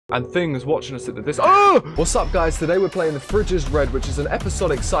and things watching us at this. Oh! What's up, guys? Today we're playing The Fridge is Red, which is an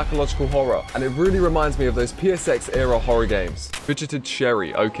episodic psychological horror, and it really reminds me of those PSX-Era horror games. Fidgeted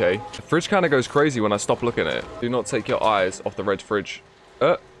Sherry, okay. The fridge kind of goes crazy when I stop looking at it. Do not take your eyes off the red fridge.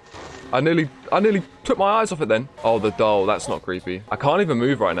 I nearly took my eyes off it then. Oh, the doll, that's not creepy. I can't even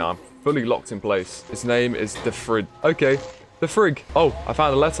move right now. I'm fully locked in place. His name is The Frid. Okay, The Frig. Oh, I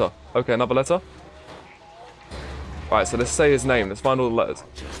found a letter. Okay, another letter. Alright, so let's say his name. Let's find all the letters.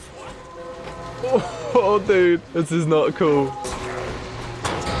 Oh, dude. This is not cool.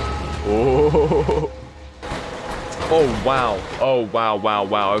 Oh. Oh, wow. Oh, wow, wow,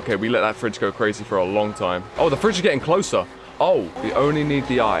 wow. Okay, we let that fridge go crazy for a long time. Oh, the fridge is getting closer. Oh, we only need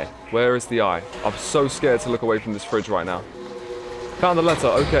the eye. Where is the eye? I'm so scared to look away from this fridge right now. Found the letter.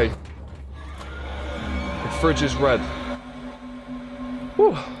 Okay. The fridge is red.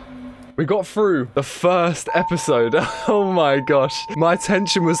 Whew. We got through the first episode. Oh my gosh. My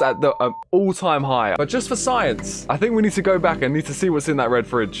tension was at the all-time high. But just for science, I think we need to go back and need to see what's in that red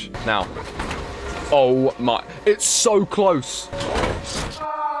fridge. Now. Oh my. It's so close.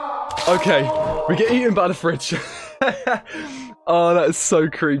 Okay. We get eaten by the fridge. Oh, that is so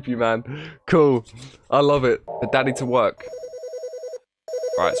creepy, man. Cool. I love it. The daddy to work.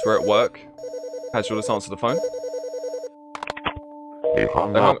 Alright, so we're at work. Casual, let's answer the phone. He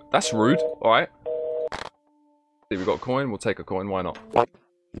hung up. That's rude. Alright. See, we got a coin. We'll take a coin. Why not? What?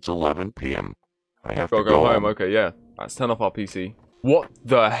 It's 11 p.m. I have Gotta to go home. Okay, yeah. Let's turn off our PC. What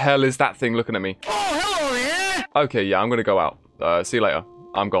the hell is that thing looking at me? Oh, hello there! Okay, yeah, I'm gonna go out. See you later.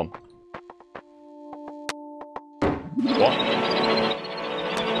 I'm gone. What?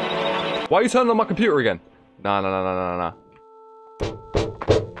 Why are you turning on my computer again? Nah.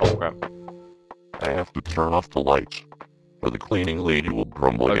 Oh, crap. I have to turn off the lights, or the cleaning lady will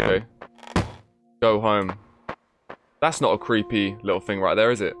grumble again. Okay. Go home. That's not a creepy little thing right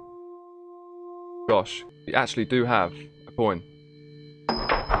there, is it? Gosh, we actually do have a coin.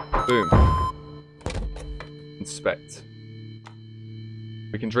 Boom. Inspect.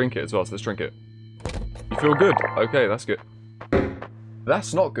 We can drink it as well, so let's drink it. You feel good? Okay, that's good.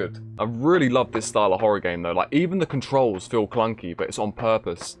 That's not good. I really love this style of horror game though. Like, even the controls feel clunky, but it's on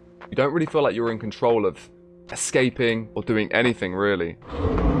purpose. You don't really feel like you're in control of escaping or doing anything, really.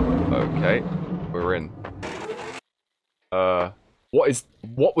 Okay, we're in. What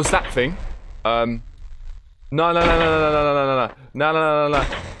was that thing? No.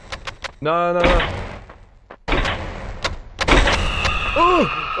 Oh,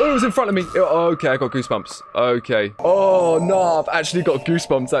 it was in front of me. Oh, okay, I got goosebumps. Okay. Oh, no, I've actually got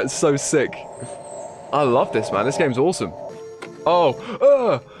goosebumps. That's so sick. I love this, man. This game's awesome. Oh,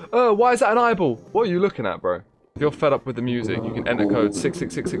 why is that an eyeball? What are you looking at, bro? If you're fed up with the music, you can enter code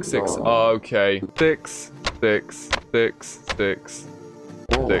 66666. Okay.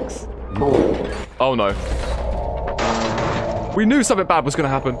 66666. Oh, no. We knew something bad was going to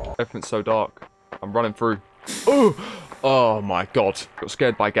happen. Everything's so dark. I'm running through. Oh my god. Got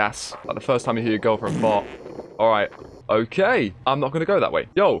scared by gas. Like the first time you hear your girlfriend fart. Alright. Okay. I'm not going to go that way.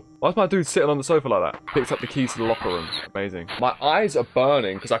 Yo, why's my dude sitting on the sofa like that? Picked up the keys to the locker room. Amazing. My eyes are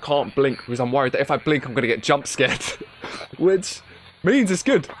burning because I can't blink because I'm worried that if I blink, I'm going to get jump scared. Which means it's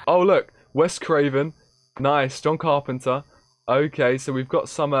good. Oh, look. Wes Craven. Nice. John Carpenter. Okay, so we've got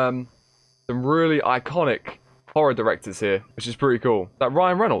some really iconic horror directors here, which is pretty cool. That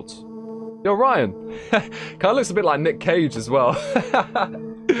Ryan Reynolds. Yo, Ryan. Kind of looks a bit like Nick Cage as well.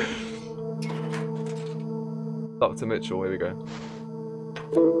 Dr. Mitchell, here we go.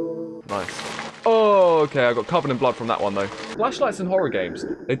 Nice. Oh, okay, I got covered in blood from that one, though. Flashlights in horror games,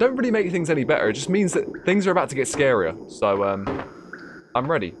 they don't really make things any better. It just means that things are about to get scarier. So, I'm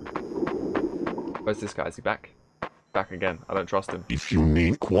ready. Where's this guy? Is he back? Back again. I don't trust him. If you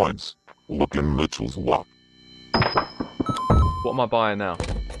need coins, look in Mitchell's wallet. What am I buying now?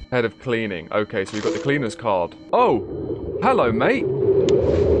 Head of cleaning. Okay, so we've got the cleaner's card. Oh! Hello, mate!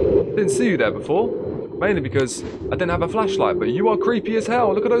 Didn't see you there before. Mainly because I didn't have a flashlight, but you are creepy as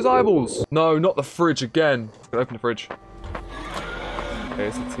hell. Look at those eyeballs. No, not the fridge again. I'm gonna open the fridge. Okay,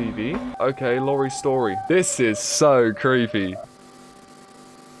 it's a TV. Okay, Laurie's story. This is so creepy.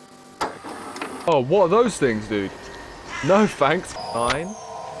 Oh, what are those things, dude? No, thanks. 9,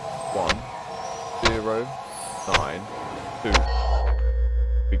 1, 0, 9, 2.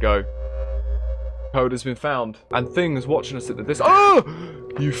 We go. Code has been found. And things watching us at the distance. Oh!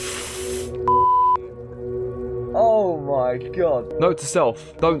 You Oh my god. Note to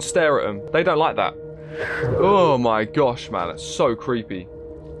self. Don't stare at them. They don't like that. Oh my gosh, man. It's so creepy.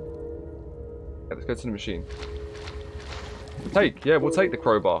 Okay, let's go to the machine. We'll take the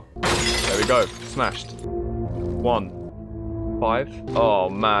crowbar. There we go. Smashed. 1, 5. Oh,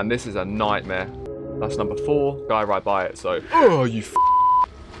 man, this is a nightmare. That's number 4. Guy right by it, so... Oh, you f***.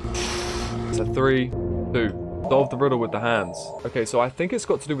 It's a 3, 2. Solve the riddle with the hands. Okay, so I think it's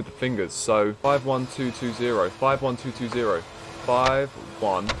got to do with the fingers. So, 5, 1, 2, 2, 0. 5, 1, 2, 2, 0. 5,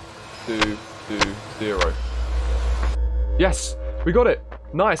 1, 2, 2, 0. Yes, we got it.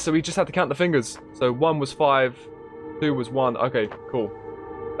 Nice, so we just had to count the fingers. So 1 was 5, 2 was 1. Okay, cool.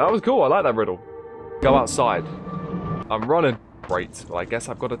 That was cool. I like that riddle. Go outside. I'm running. Great. Well, I guess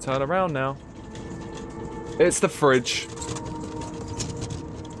I've got to turn around now. It's the fridge.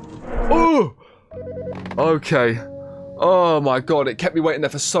 Oh! Okay. Oh my god, it kept me waiting there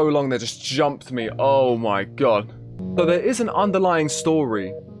for so long, they just jumped me. Oh my god. So there is an underlying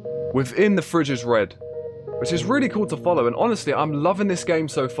story within the fridge's red, which is really cool to follow, and honestly, I'm loving this game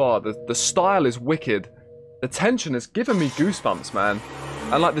so far. The style is wicked. The tension has given me goosebumps, man.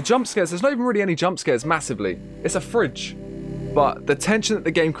 And like the jump scares, there's not even really any jump scares massively. It's a fridge. But the tension that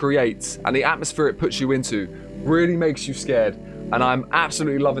the game creates and the atmosphere it puts you into really makes you scared. And I'm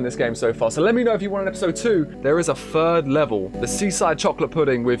absolutely loving this game so far. So let me know if you want an episode 2. There is a 3rd level, the seaside chocolate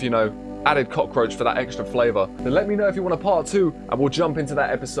pudding with, you know, added cockroach for that extra flavor. Then let me know if you want a part 2 and we'll jump into that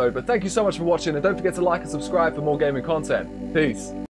episode. But thank you so much for watching, and don't forget to like and subscribe for more gaming content. Peace.